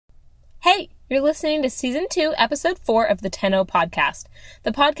You're listening to Season 2, Episode 4 of the 10-0 Podcast,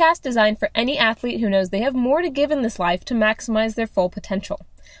 the podcast designed for any athlete who knows they have more to give in this life to maximize their full potential.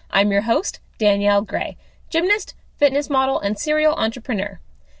 I'm your host, Danielle Gray, gymnast, fitness model, and serial entrepreneur.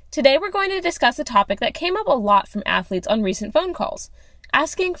 Today we're going to discuss a topic that came up a lot from athletes on recent phone calls,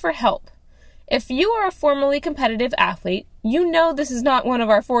 asking for help. If you are a formerly competitive athlete, you know this is not one of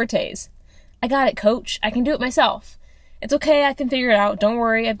our fortes. I got it, coach. I can do it myself. It's okay, I can figure it out. Don't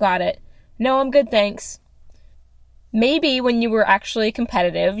worry, I've got it. No, I'm good, thanks. Maybe when you were actually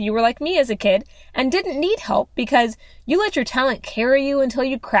competitive, you were like me as a kid and didn't need help because you let your talent carry you until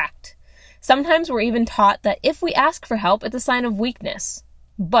you cracked. Sometimes we're even taught that if we ask for help, it's a sign of weakness.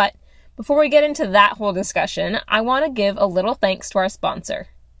 But before we get into that whole discussion, I want to give a little thanks to our sponsor.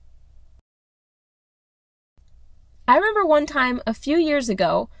 I remember one time a few years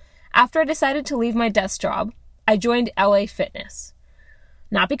ago, after I decided to leave my desk job, I joined LA Fitness.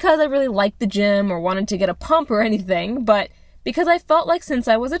 Not because I really liked the gym or wanted to get a pump or anything, but because I felt like since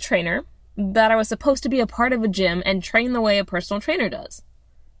I was a trainer, that I was supposed to be a part of a gym and train the way a personal trainer does.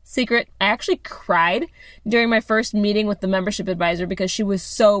 Secret, I actually cried during my first meeting with the membership advisor because she was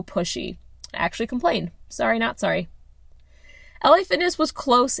so pushy. I actually complained. Sorry, not sorry. LA Fitness was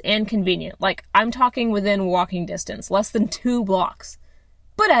close and convenient. Like, I'm talking within walking distance, less than 2 blocks.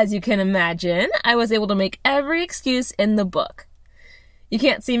 But as you can imagine, I was able to make every excuse in the book. You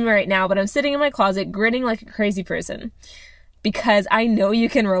can't see me right now, but I'm sitting in my closet grinning like a crazy person because I know you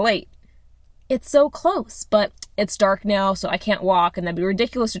can relate. It's so close, but it's dark now, so I can't walk, and that'd be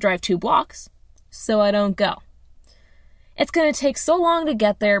ridiculous to drive 2 blocks, so I don't go. It's going to take so long to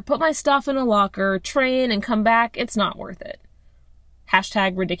get there, put my stuff in a locker, train, and come back. It's not worth it.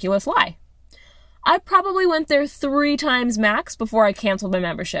 Hashtag ridiculous lie. I probably went there 3 times max before I canceled my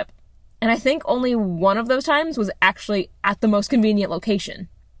membership. And I think only one of those times was actually at the most convenient location.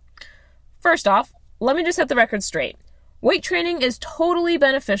 First off, let me just set the record straight. Weight training is totally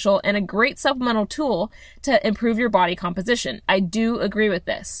beneficial and a great supplemental tool to improve your body composition. I do agree with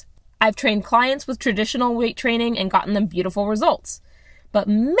this. I've trained clients with traditional weight training and gotten them beautiful results. But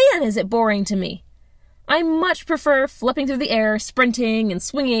man, is it boring to me. I much prefer flipping through the air, sprinting and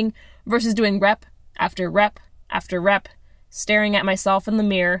swinging versus doing rep after rep after rep, staring at myself in the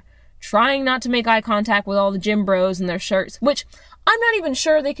mirror, trying not to make eye contact with all the gym bros in their shirts, which I'm not even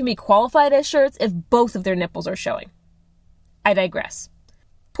sure they can be qualified as shirts if both of their nipples are showing. I digress.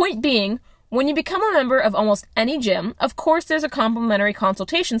 Point being, when you become a member of almost any gym, of course there's a complimentary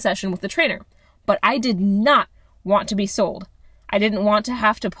consultation session with the trainer, but I did not want to be sold. I didn't want to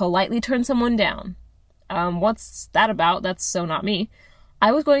have to politely turn someone down. What's that about? That's so not me.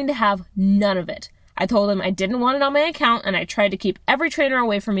 I was going to have none of it. I told him I didn't want it on my account, and I tried to keep every trainer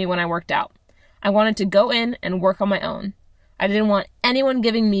away from me when I worked out. I wanted to go in and work on my own. I didn't want anyone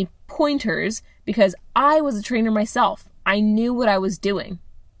giving me pointers because I was a trainer myself. I knew what I was doing.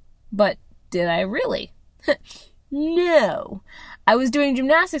 But did I really? No. I was doing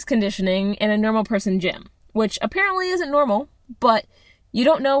gymnastics conditioning in a normal person gym, which apparently isn't normal, but you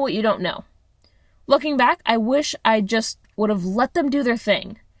don't know what you don't know. Looking back, I wish I just would have let them do their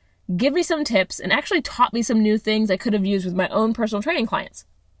thing. Give me some tips, and actually taught me some new things I could have used with my own personal training clients.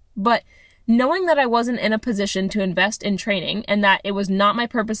 But knowing that I wasn't in a position to invest in training and that it was not my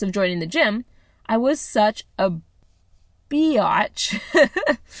purpose of joining the gym, I was such a biatch,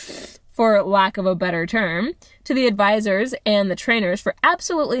 for lack of a better term, to the advisors and the trainers for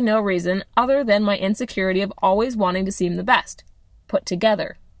absolutely no reason other than my insecurity of always wanting to seem the best, put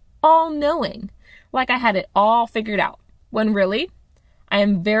together, all-knowing, like I had it all figured out, when really, I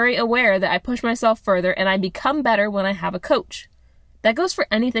am very aware that I push myself further and I become better when I have a coach. That goes for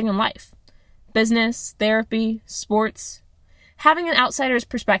anything in life. Business, therapy, sports. Having an outsider's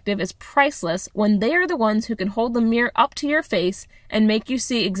perspective is priceless when they are the ones who can hold the mirror up to your face and make you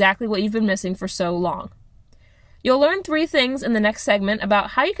see exactly what you've been missing for so long. You'll learn 3 things in the next segment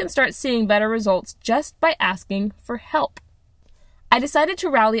about how you can start seeing better results just by asking for help. I decided to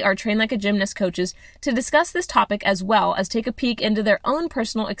rally our Train Like a Gymnast coaches to discuss this topic as well as take a peek into their own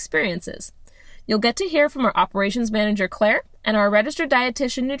personal experiences. You'll get to hear from our operations manager, Claire, and our registered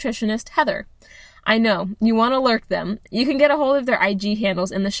dietitian nutritionist, Heather. I know, you want to lurk them. You can get a hold of their IG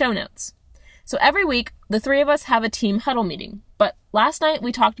handles in the show notes. So every week, the 3 of us have a team huddle meeting, but last night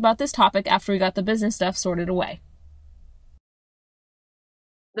we talked about this topic after we got the business stuff sorted away.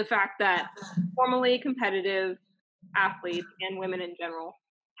 The fact that formerly competitive athletes and women in general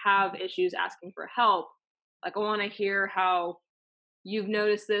have issues asking for help. Like, I want to hear how you've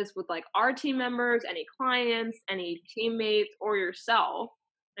noticed this with like our team members, any clients, any teammates, or yourself.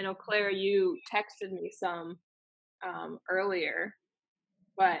 I know, Claire, you texted me some earlier,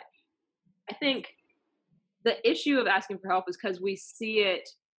 but I think the issue of asking for help is because we see it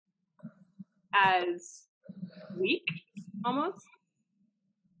as weak, almost.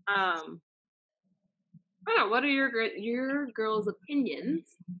 I don't know. What are your girls' opinions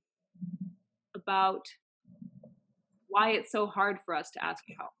about why it's so hard for us to ask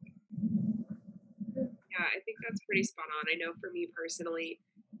for help? Yeah, I think that's pretty spot on. I know for me personally,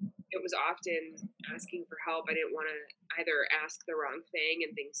 it was often asking for help. I didn't want to either ask the wrong thing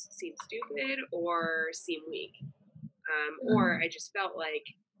and things seem stupid or seem weak. Or I just felt like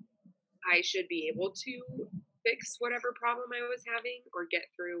I should be able to fix whatever problem I was having or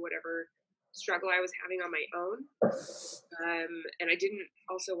get through whatever struggle I was having on my own. And I didn't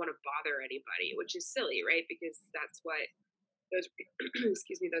also want to bother anybody, which is silly, right? Because that's what those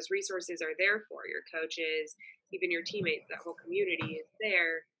those resources are there for. Your coaches, even your teammates, that whole community is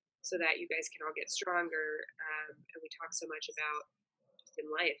there so that you guys can all get stronger. And we talk so much about just in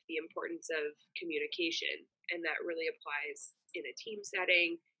life the importance of communication, and that really applies in a team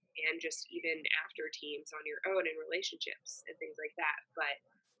setting and just even after teams on your own in relationships and things like that. But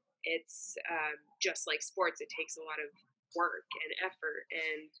it's just like sports, it takes a lot of work and effort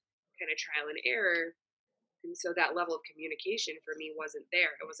and kind of trial and error. And so that level of communication for me wasn't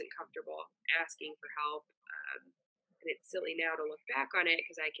there. I wasn't comfortable asking for help. And it's silly now to look back on it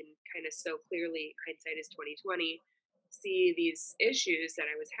because I can kind of so clearly, hindsight is 2020, see these issues that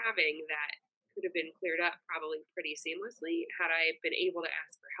I was having that could have been cleared up probably pretty seamlessly had I been able to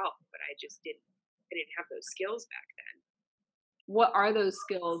ask for help. But I just didn't. I didn't have those skills back then. What are those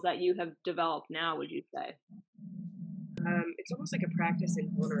skills that you have developed now, would you say? It's almost like a practice in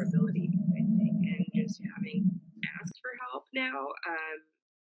vulnerability, I think, and just having asked for help now,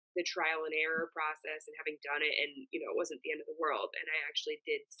 the trial and error process and having done it, and it wasn't the end of the world, and I actually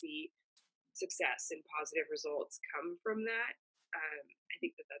did see success and positive results come from that. I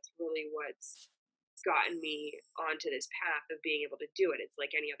think that that's really what's gotten me onto this path of being able to do it. It's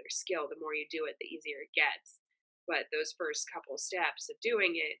like any other skill. The more you do it, the easier it gets. But those first couple steps of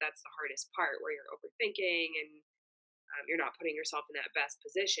doing it, that's the hardest part, where you're overthinking and you're not putting yourself in that best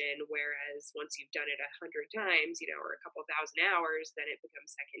position. Whereas once you've done it 100 times, or a couple thousand hours, then it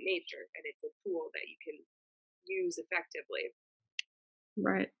becomes second nature, and it's a tool that you can use effectively.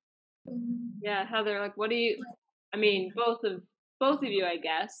 Right. Yeah, Heather, like, what do you? I mean, both of you, I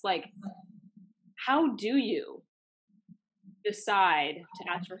guess. Like, how do you decide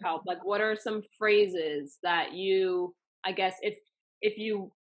to ask for help? Like, what are some phrases that you? I guess if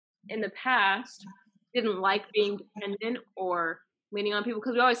you in the past didn't like being dependent or leaning on people,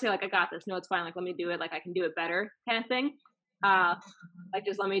 because we always say, like, I got this, no, it's fine, like, let me do it, like, I can do it better, kind of thing. Like,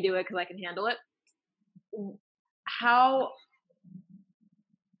 just let me do it because I can handle it. How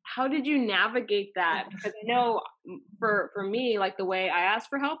did you navigate that? Because I know for me, like, the way I ask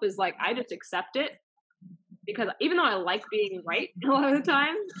for help is like I just accept it, because even though I like being right a lot of the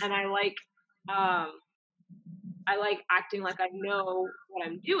time, and I like acting like I know what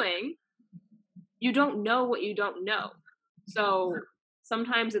I'm doing, you don't know what you don't know. So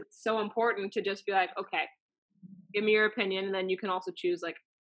sometimes it's so important to just be like, okay, give me your opinion, and then you can also choose, like,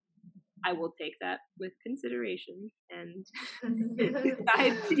 I will take that with consideration and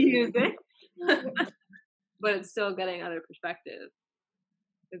decide to use it. But it's still getting other perspective.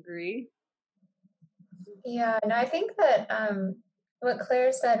 Agree? Yeah, no, I think that what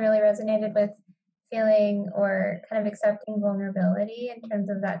Claire said really resonated with feeling or kind of accepting vulnerability in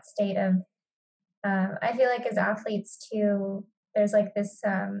terms of that state of, I feel like as athletes too, there's like this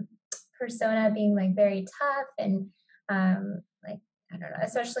persona being like very tough and like, I don't know,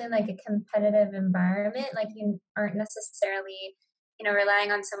 especially in like a competitive environment, like you aren't necessarily,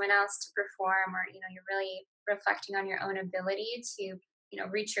 relying on someone else to perform, or, you're really reflecting on your own ability to,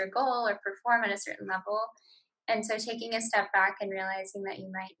 reach your goal or perform at a certain level. And so taking a step back and realizing that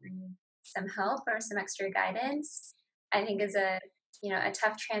you might need some help or some extra guidance, I think is a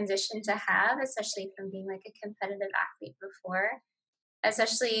tough transition to have, especially from being like a competitive athlete before.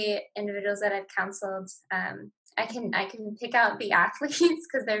 Especially individuals that I've counseled, I can pick out the athletes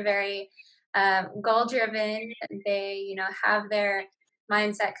because they're very goal driven. They have their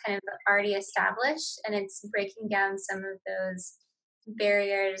mindset kind of already established, and it's breaking down some of those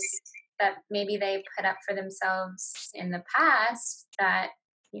barriers that maybe they put up for themselves in the past, that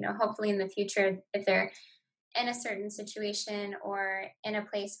hopefully in the future, if they're in a certain situation or in a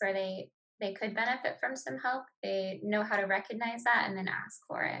place where they could benefit from some help, they know how to recognize that and then ask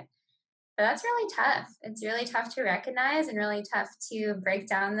for it. But that's really tough. It's really tough to recognize and really tough to break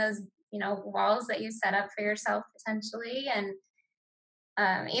down those walls that you set up for yourself potentially. And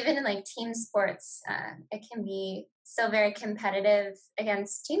even in like team sports, it can be still very competitive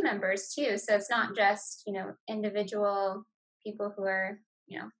against team members too. So it's not just, individual people who are,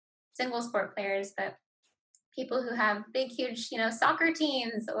 single sport players, but people who have big, huge, soccer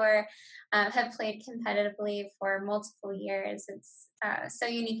teams or have played competitively for multiple years. It's so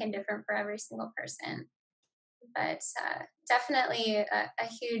unique and different for every single person. But definitely a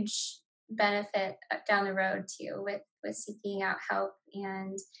huge benefit down the road too with seeking out help,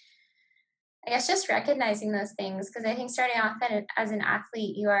 and I guess just recognizing those things, because I think starting off as an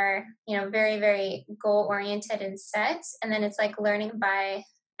athlete, you are, very, very goal oriented and set. And then it's like learning by,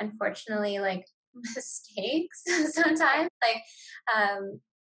 unfortunately, like mistakes sometimes, like,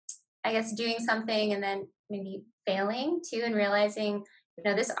 I guess doing something and then maybe failing too, and realizing,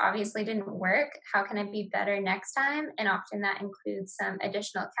 this obviously didn't work. How can I be better next time? And often that includes some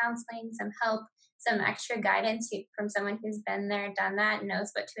additional counseling, some help, some extra guidance from someone who's been there, done that, and knows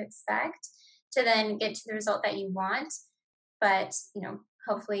what to expect to then get to the result that you want. But,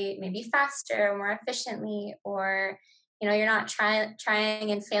 hopefully maybe faster or more efficiently, or, you're not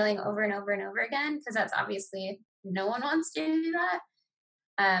trying and failing over and over and over again, because that's obviously no one wants to do that.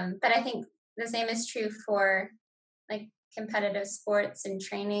 But I think the same is true for like competitive sports and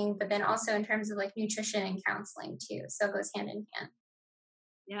training, but then also in terms of like nutrition and counseling too. So it goes hand in hand.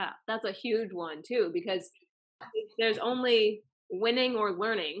 Yeah, that's a huge one too, because there's only winning or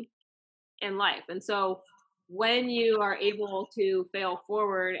learning in life. And so when you are able to fail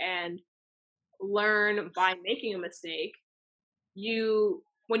forward and learn by making a mistake,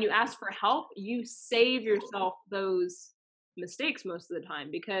 when you ask for help, you save yourself those mistakes most of the time,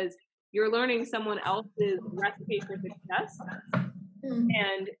 because you're learning someone else's recipe for success,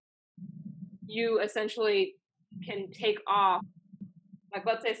 and you essentially can take off, like,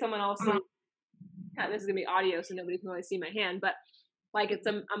 let's say someone else is, this is gonna be audio so nobody can really see my hand, but like it's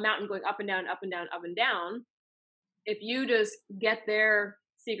a mountain going up and down, up and down, up and down. If you just get their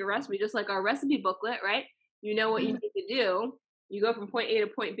secret recipe, just like our recipe booklet, right? You know what you need to do. You go from point A to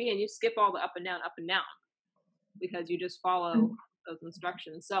point B and you skip all the up and down, because you just follow those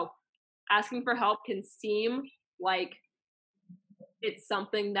instructions. So asking for help can seem like it's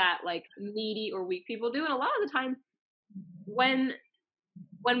something that like needy or weak people do. And a lot of the time when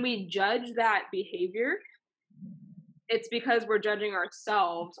we judge that behavior, it's because we're judging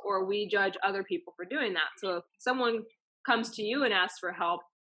ourselves, or we judge other people for doing that. So if someone comes to you and asks for help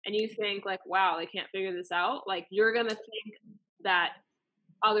and you think like, wow, they can't figure this out, like you're going to think that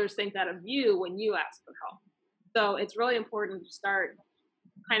others think that of you when you ask for help. So it's really important to start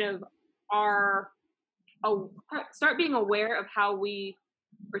kind of start being aware of how we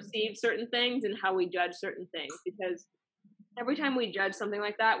perceive certain things and how we judge certain things, because every time we judge something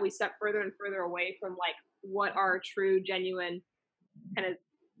like that, we step further and further away from like what our true, genuine kind of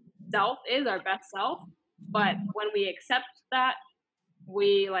self is, our best self. But when we accept that,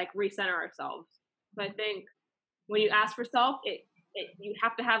 we like recenter ourselves. So I think when you ask for self, you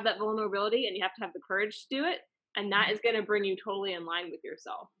have to have that vulnerability and you have to have the courage to do it. And that is going to bring you totally in line with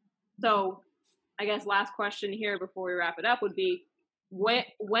yourself. So I guess last question here before we wrap it up would be,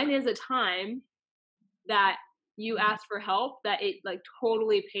 when is a time that you asked for help that it like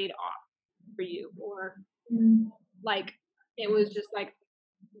totally paid off for you, or like it was just like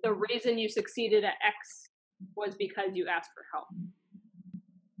the reason you succeeded at X was because you asked for help?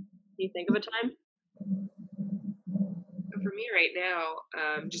 Can you think of a time? For me right now,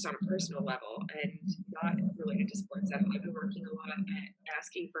 just on a personal level and not related to sports, I've been working a lot at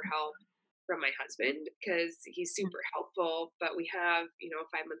asking for help from my husband, because he's super helpful, but we have, a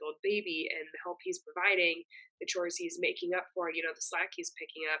 5-month-old baby, and the help he's providing, the chores he's making up for, the slack he's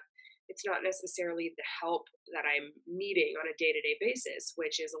picking up, it's not necessarily the help that I'm needing on a day-to-day basis,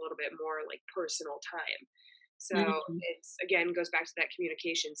 which is a little bit more like personal time. So it's, again, goes back to that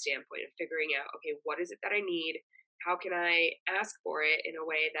communication standpoint of figuring out, okay, what is it that I need? How can I ask for it in a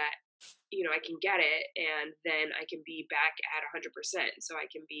way that, I can get it, and then I can be back at 100%. So I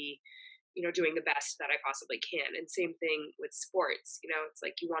can be, doing the best that I possibly can. And same thing with sports, it's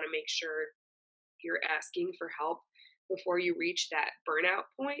like you want to make sure you're asking for help before you reach that burnout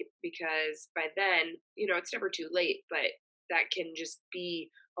point, because by then, it's never too late, but that can just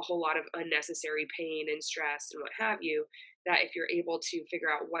be a whole lot of unnecessary pain and stress and what have you, that if you're able to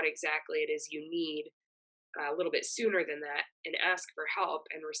figure out what exactly it is you need a little bit sooner than that and ask for help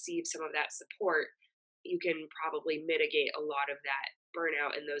and receive some of that support, you can probably mitigate a lot of that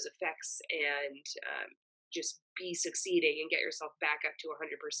burnout and those effects, and just be succeeding and get yourself back up to 100%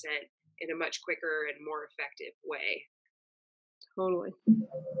 in a much quicker and more effective way. Totally.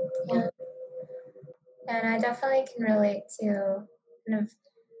 Yeah. And I definitely can relate to kind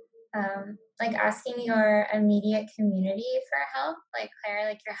of like asking your immediate community for help, like Claire,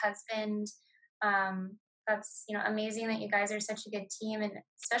 like your husband. That's, you know, amazing that you guys are such a good team, and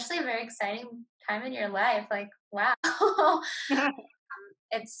especially a very exciting time in your life. Like, wow.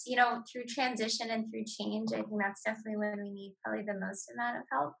 It's, you know, through transition and through change, I think that's definitely when we need probably the most amount of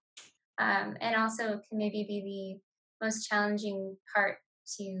help. And also can maybe be the most challenging part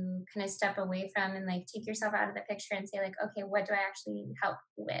to kind of step away from and like take yourself out of the picture and say like, okay, what do I actually need help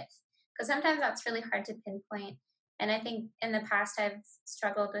with? Because sometimes that's really hard to pinpoint. And I think in the past I've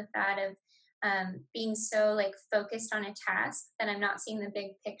struggled with that of being so like focused on a task that I'm not seeing the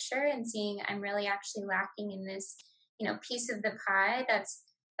big picture and seeing I'm really actually lacking in this, you know, piece of the pie that's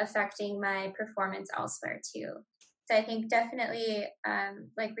affecting my performance elsewhere too. So I think definitely,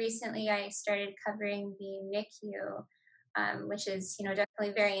 like recently, I started covering the NICU, which is, you know,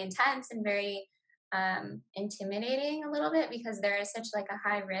 definitely very intense and very intimidating a little bit because there is such like a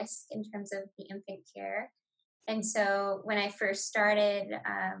high risk in terms of the infant care. And so when I first started,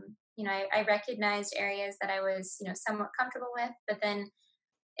 you know, I recognized areas that I was, you know, somewhat comfortable with, but then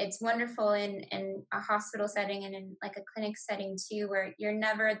it's wonderful in a hospital setting and in like a clinic setting too, where you're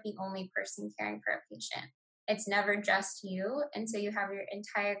never the only person caring for a patient. It's never just you. And so you have your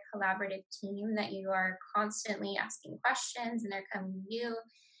entire collaborative team that you are constantly asking questions and they're coming to you.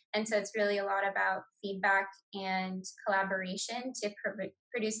 And so it's really a lot about feedback and collaboration to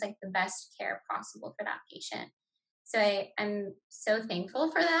produce like the best care possible for that patient. So I'm so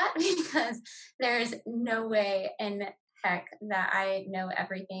thankful for that because there's no way in heck that I know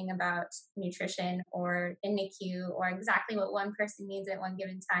everything about nutrition or the NICU or exactly what one person needs at one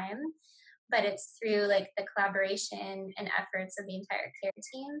given time. But it's through like the collaboration and efforts of the entire care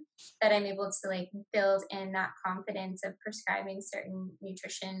team that I'm able to like build in that confidence of prescribing certain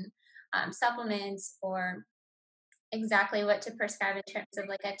nutrition supplements or exactly what to prescribe in terms of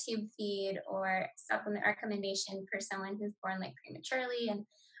like a tube feed or supplement recommendation for someone who's born like prematurely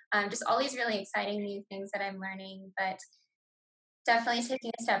and just all these really exciting new things that I'm learning. But definitely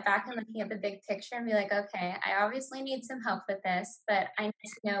taking a step back and looking at the big picture and be like, okay, I obviously need some help with this, but I need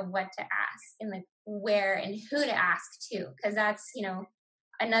to know what to ask and like where and who to ask too, because that's, you know,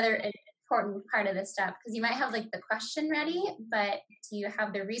 another important part of this stuff. Because you might have like the question ready, but do you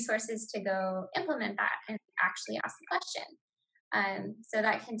have the resources to go implement that and actually ask the question? So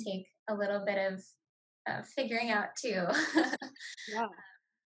that can take a little bit of figuring out too. Yeah.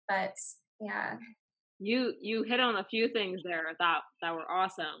 But yeah. You hit on a few things there that were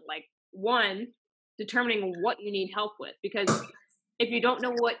awesome. Like one, determining what you need help with, because if you don't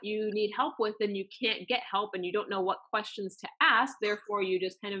know what you need help with, then you can't get help and you don't know what questions to ask. Therefore, you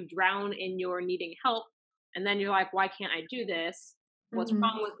just kind of drown in your needing help. And then you're like, why can't I do this? What's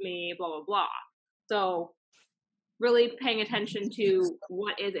wrong with me? Blah, blah, blah. So really paying attention to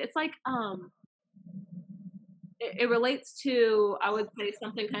what is it. It's like, it relates to, I would say,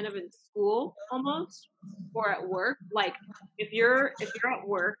 something kind of in school almost or at work. Like if you're at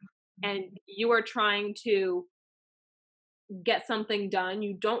work and you are trying to get something done,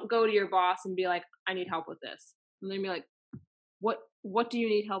 you don't go to your boss and be like, I need help with this. And then be like, what do you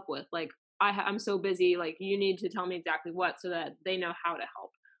need help with? Like I'm so busy, like you need to tell me exactly what so that they know how to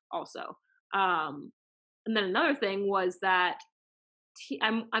help also. And then another thing was that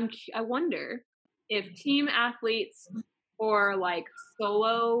I wonder if team athletes or like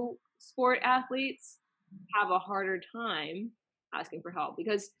solo sport athletes have a harder time asking for help,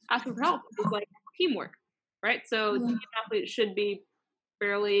 because asking for help is like teamwork, right? So team athletes should be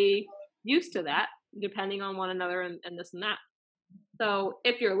fairly used to that, depending on one another and this and that. So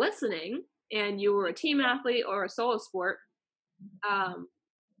if you're listening and you were a team athlete or a solo sport,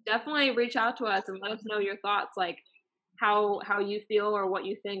 definitely reach out to us and let us know your thoughts, like how you feel or what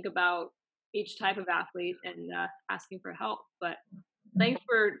you think about each type of athlete and asking for help. But thanks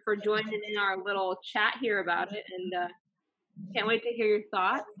for joining in our little chat here about it, and can't wait to hear your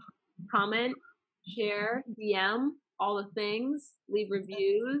thoughts. Comment, share, DM, all the things, leave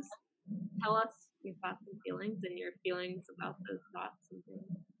reviews, tell us your thoughts and feelings about those thoughts and things.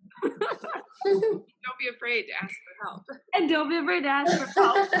 Don't be afraid to ask for help. And don't be afraid to ask for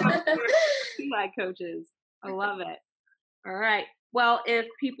help from your coaches. I love it. All right. Well, if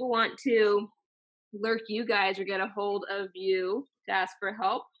people want to lurk you guys or get a hold of you to ask for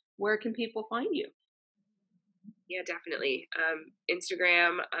help, where can people find you? Yeah, definitely.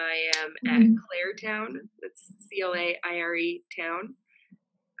 Instagram, I am at Clairetown. That's CLAIRE Town.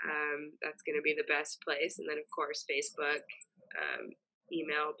 That's going to be the best place. And then, of course, Facebook,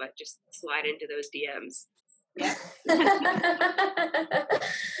 email, but just slide into those DMs. Yeah.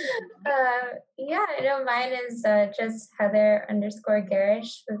 Yeah, I know mine is just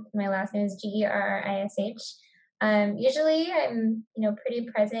Heather_Garish. With my last name is Gerish. Usually I'm, pretty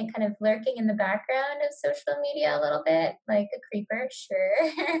present, kind of lurking in the background of social media a little bit, like a creeper, sure.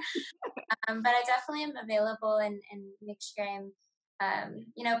 But I definitely am available and make sure I'm,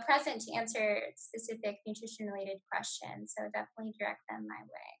 present to answer specific nutrition-related questions. So definitely direct them my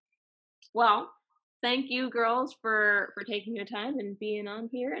way. Well, thank you, girls, for taking your time and being on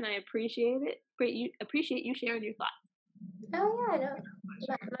here, and I appreciate it. Appreciate you sharing your thoughts. Oh yeah, no,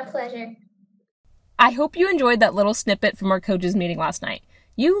 my pleasure. I hope you enjoyed that little snippet from our coaches meeting last night.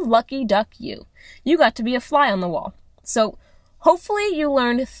 You lucky duck you. You got to be a fly on the wall. So hopefully you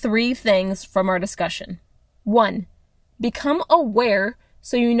learned 3 things from our discussion. 1, become aware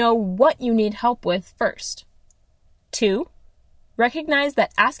so you know what you need help with first. 2, recognize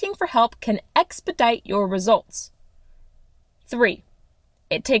that asking for help can expedite your results. 3,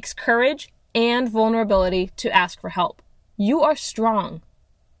 it takes courage and vulnerability to ask for help. You are strong.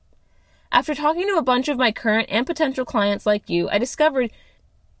 After talking to a bunch of my current and potential clients like you, I discovered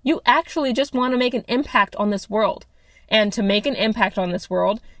you actually just want to make an impact on this world. And to make an impact on this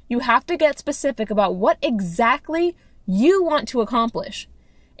world, you have to get specific about what exactly you want to accomplish.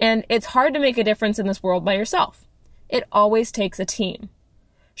 And it's hard to make a difference in this world by yourself. It always takes a team.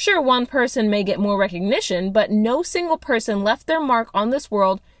 Sure, one person may get more recognition, but no single person left their mark on this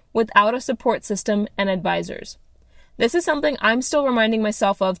world without a support system and advisors. This is something I'm still reminding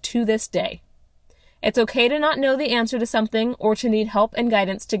myself of to this day. It's okay to not know the answer to something or to need help and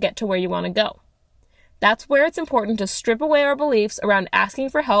guidance to get to where you want to go. That's where it's important to strip away our beliefs around asking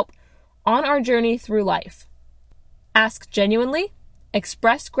for help on our journey through life. Ask genuinely,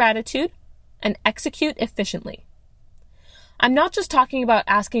 express gratitude, and execute efficiently. I'm not just talking about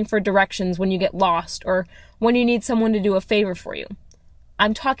asking for directions when you get lost or when you need someone to do a favor for you.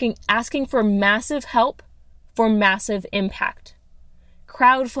 I'm talking asking for massive help for massive impact.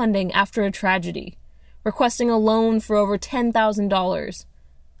 Crowdfunding after a tragedy, requesting a loan for over $10,000,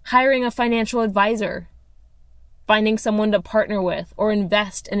 hiring a financial advisor, finding someone to partner with or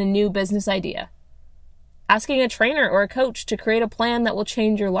invest in a new business idea, asking a trainer or a coach to create a plan that will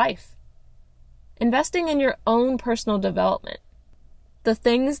change your life, investing in your own personal development. The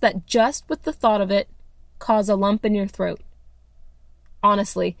things that just with the thought of it cause a lump in your throat.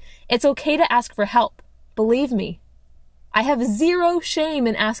 Honestly, it's okay to ask for help. Believe me, I have 0 shame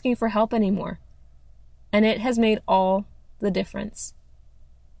in asking for help anymore, and it has made all the difference.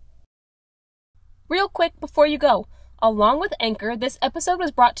 Real quick before you go, along with Anchor, this episode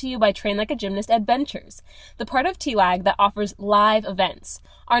was brought to you by Train Like a Gymnast Adventures, the part of TLAG that offers live events.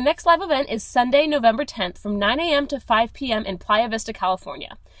 Our next live event is Sunday, November 10th from 9 a.m. to 5 p.m. in Playa Vista,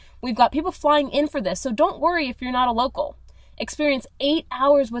 California. We've got people flying in for this, so don't worry if you're not a local. Experience 8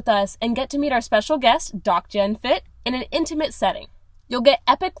 hours with us and get to meet our special guest, Doc Jen Fit, in an intimate setting. You'll get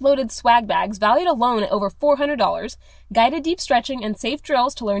epic loaded swag bags valued alone at over $400, guided deep stretching and safe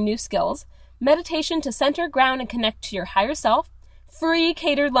drills to learn new skills, meditation to center, ground, and connect to your higher self, free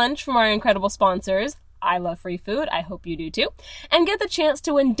catered lunch from our incredible sponsors. I love free food. I hope you do too. And get the chance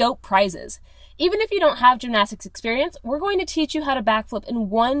to win dope prizes. Even if you don't have gymnastics experience, we're going to teach you how to backflip in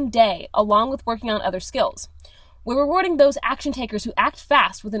 1 day, along with working on other skills. We're rewarding those action takers who act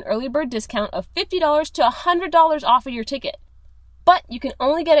fast with an early bird discount of $50 to $100 off of your ticket. But you can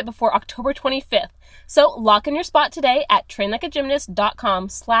only get it before October 25th. So lock in your spot today at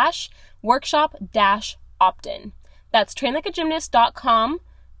trainlikeagymnast.com/workshop-opt-in. That's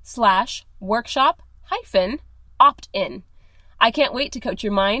trainlikeagymnast.com/workshop-opt-in. I can't wait to coach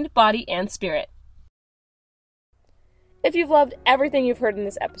your mind, body, and spirit. If you've loved everything you've heard in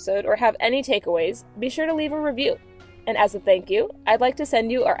this episode or have any takeaways, be sure to leave a review. And as a thank you, I'd like to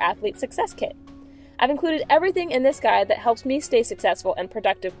send you our Athlete Success Kit. I've included everything in this guide that helps me stay successful and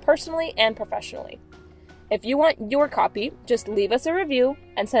productive personally and professionally. If you want your copy, just leave us a review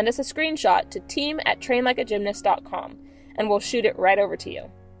and send us a screenshot to team@trainlikeagymnast.com, and we'll shoot it right over to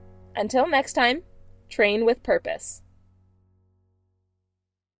you. Until next time, train with purpose.